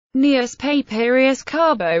Gnaeus Papirius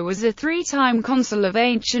Carbo was a three-time consul of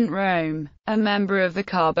ancient Rome, a member of the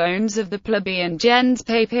Carbones of the plebeian gens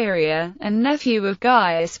Papiria, and nephew of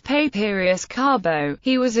Gnaeus Papirius Carbo.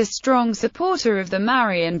 He was a strong supporter of the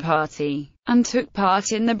Marian party, and took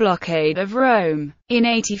part in the blockade of Rome. In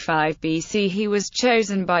 85 BC he was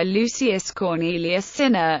chosen by Lucius Cornelius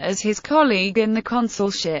Cinna as his colleague in the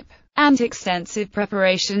consulship, and extensive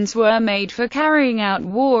preparations were made for carrying out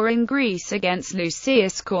war in Greece against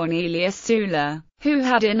Lucius Cornelius Sulla, who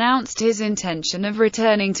had announced his intention of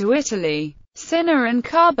returning to Italy. Cinna and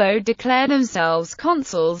Carbo declared themselves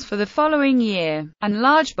consuls for the following year, and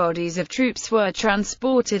large bodies of troops were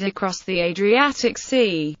transported across the Adriatic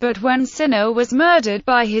Sea. But when Cinna was murdered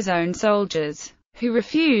by his own soldiers, who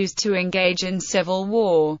refused to engage in civil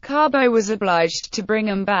war, Carbo was obliged to bring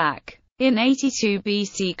them back. In 82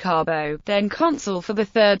 BC Carbo, then consul for the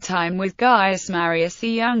third time with Gaius Marius the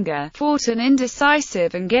Younger, fought an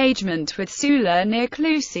indecisive engagement with Sulla near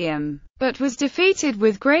Clusium, but was defeated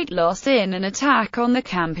with great loss in an attack on the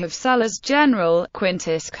camp of Sulla's general,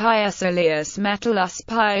 Quintus Caius Aelius Metellus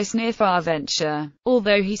Pius near Faventia.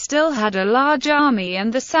 Although he still had a large army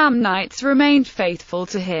and the Samnites remained faithful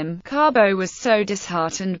to him, Carbo was so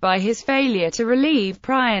disheartened by his failure to relieve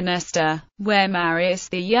Praenesta, where Marius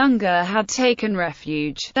the Younger had taken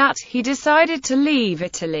refuge, that he decided to leave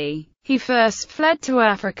Italy. He first fled to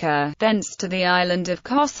Africa, thence to the island of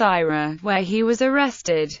Corcyra, where he was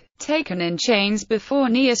arrested, taken in chains before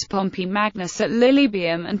Gnaeus Pompey Magnus at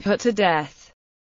Lilybaeum and put to death.